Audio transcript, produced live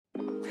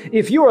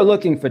If you are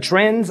looking for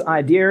trends,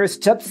 ideas,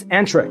 tips,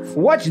 and tricks,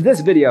 watch this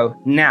video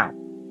now.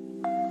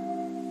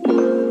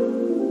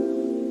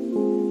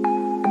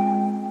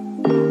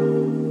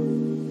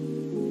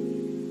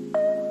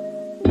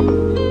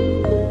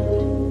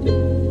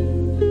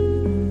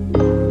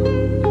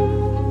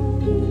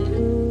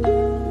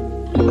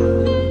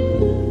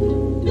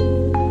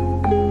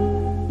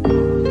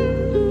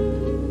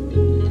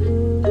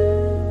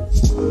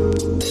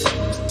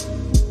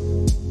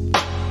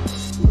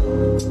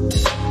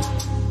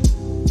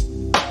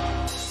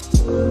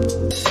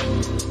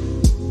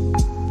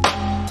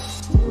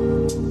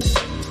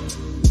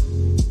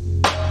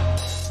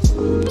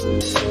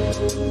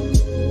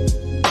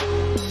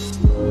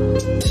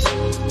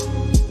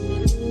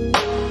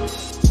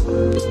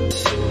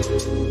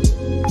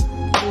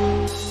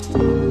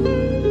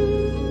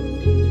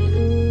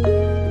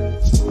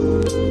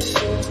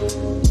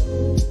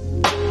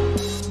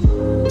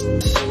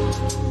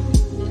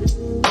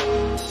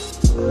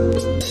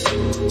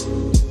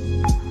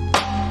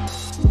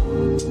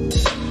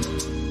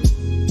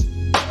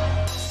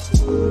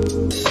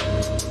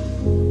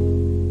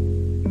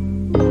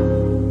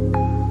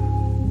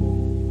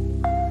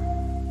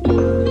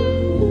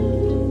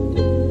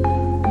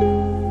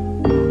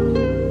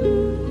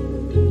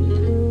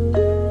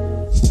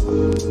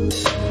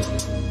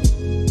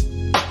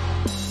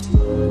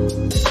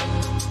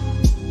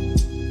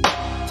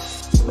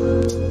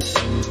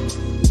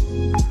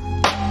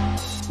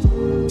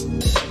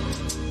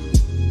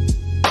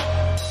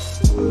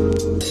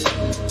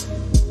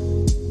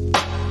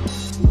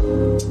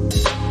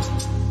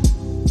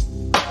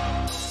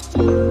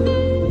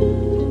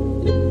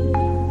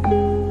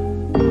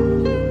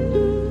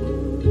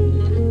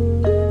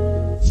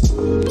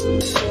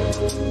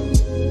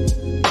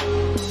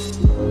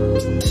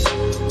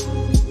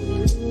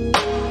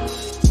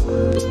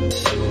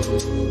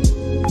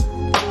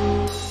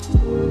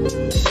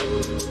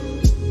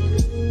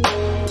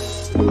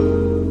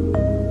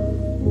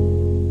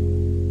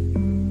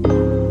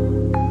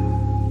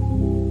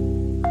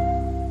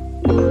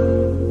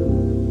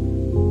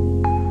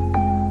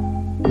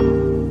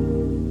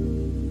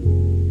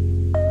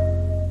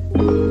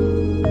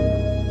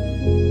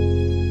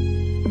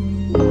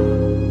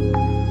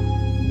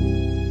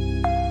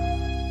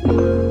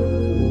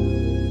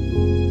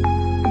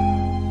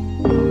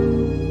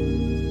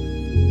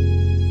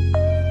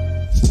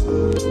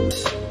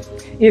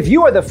 If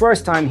you are the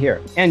first time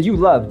here and you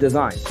love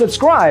design,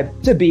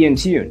 subscribe to be in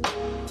tune.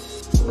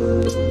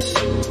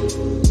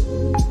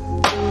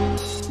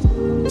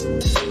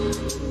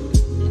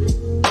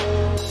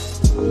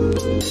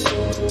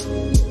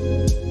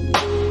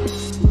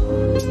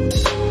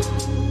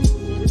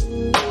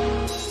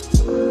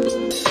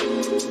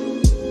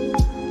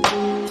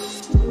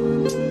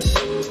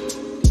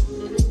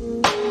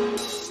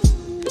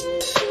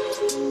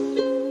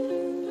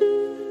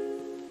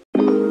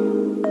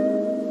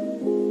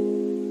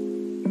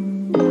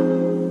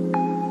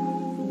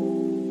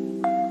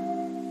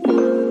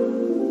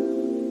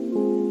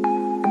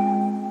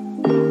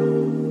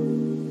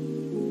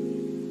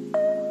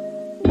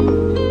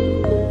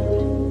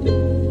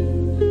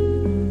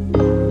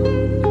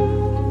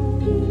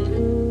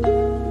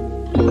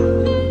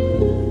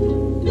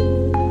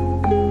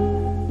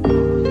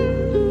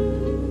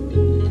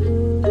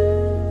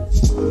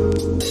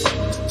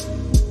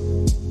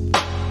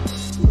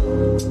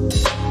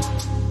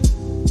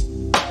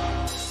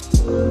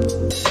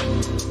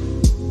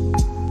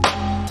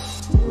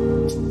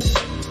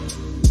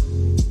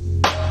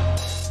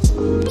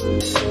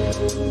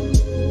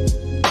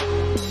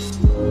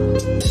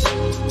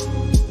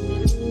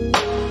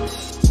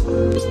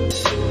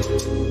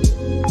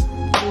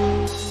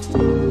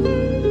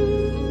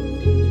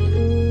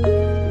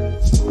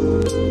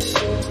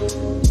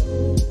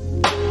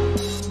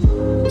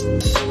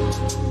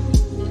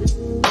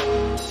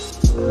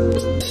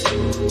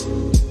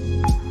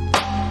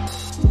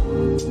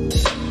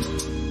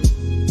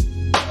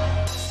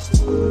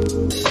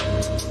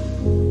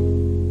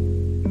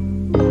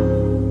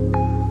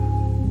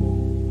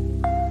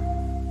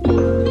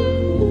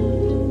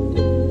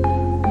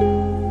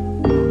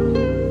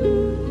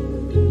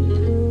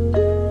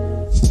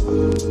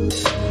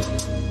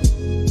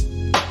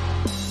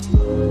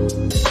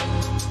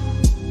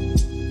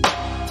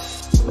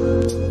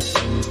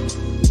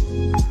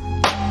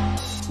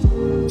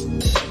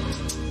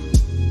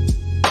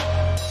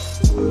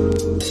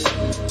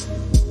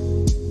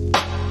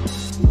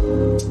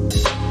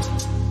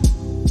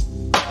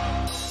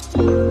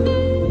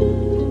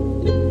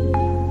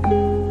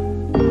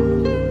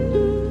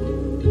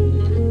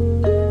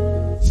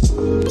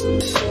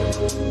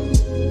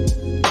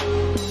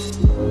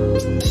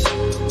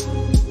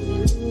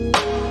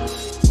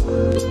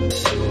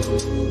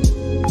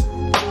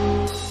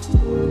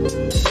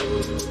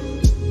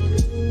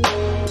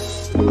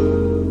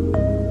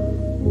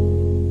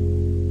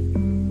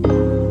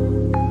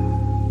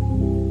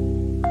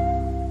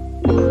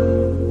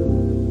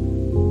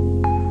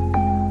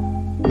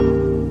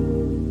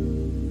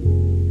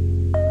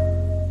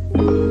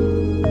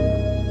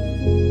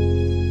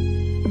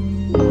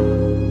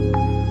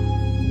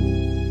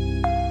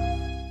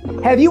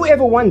 Have you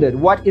ever wondered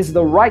what is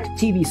the right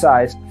TV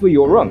size for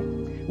your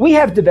room? We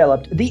have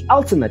developed the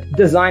ultimate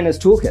designer's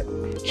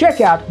toolkit. Check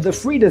out the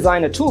free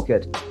designer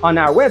toolkit on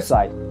our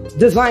website,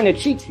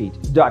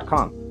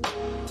 designercheatsheet.com.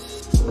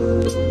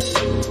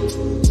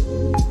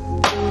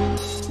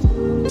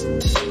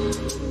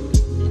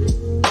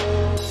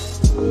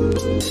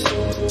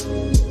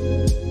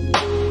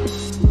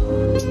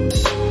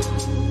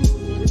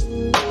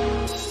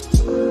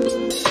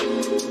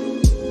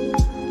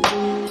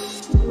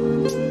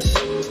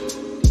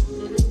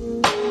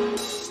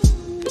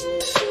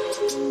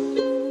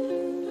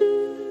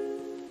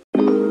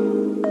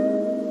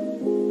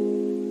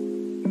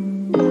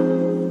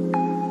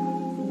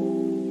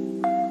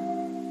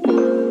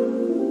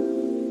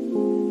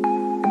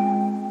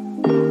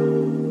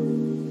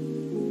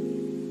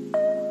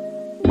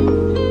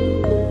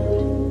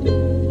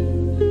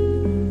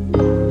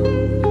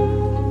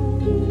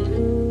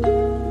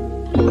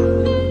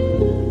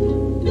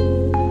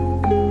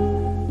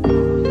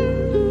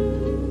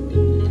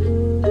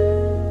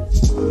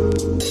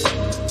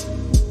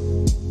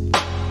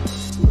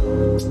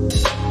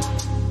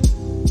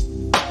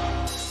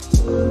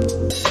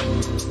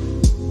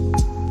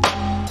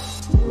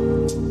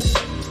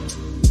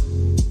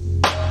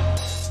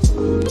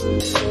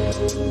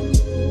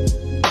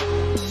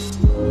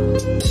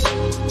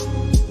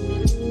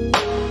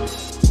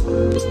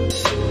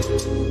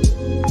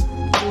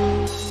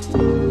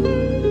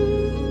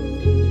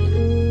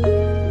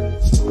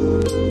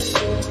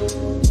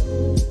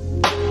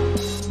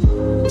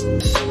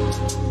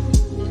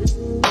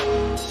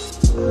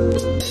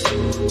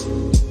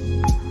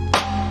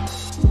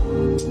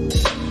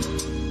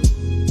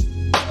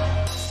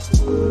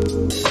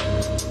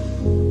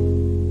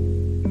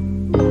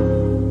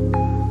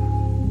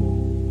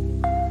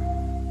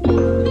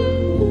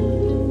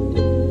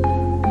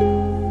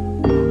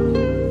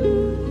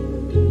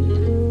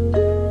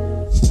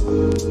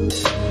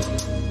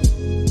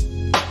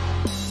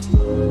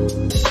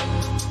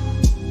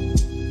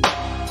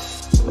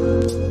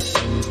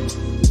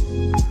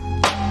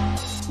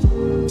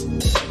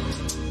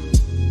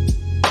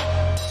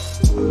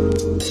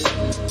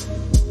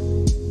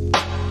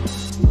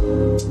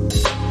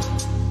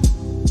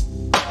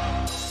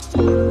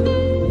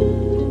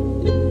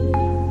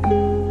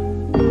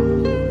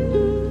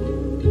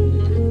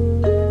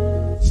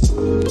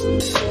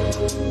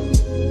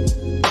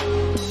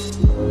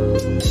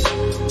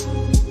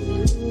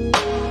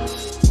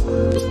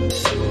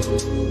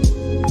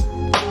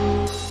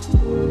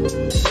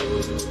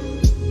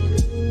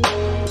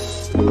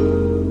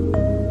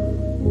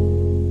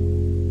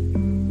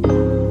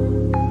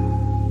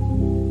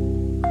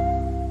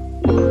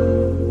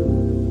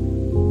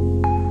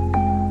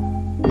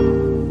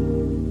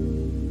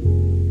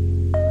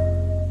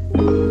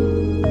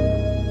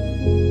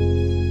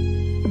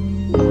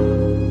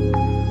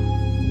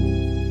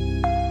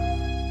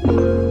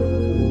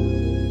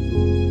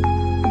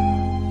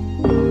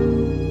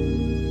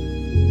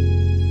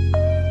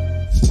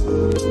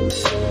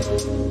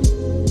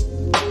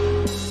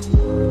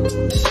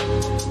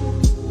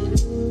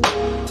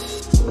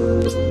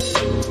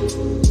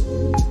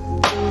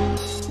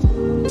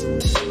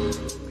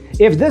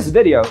 If this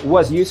video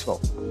was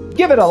useful,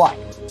 give it a like.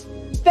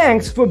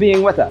 Thanks for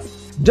being with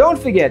us. Don't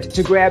forget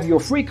to grab your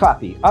free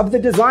copy of the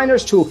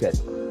Designer's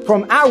Toolkit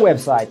from our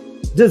website,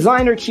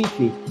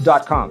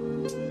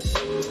 designercheatsheet.com.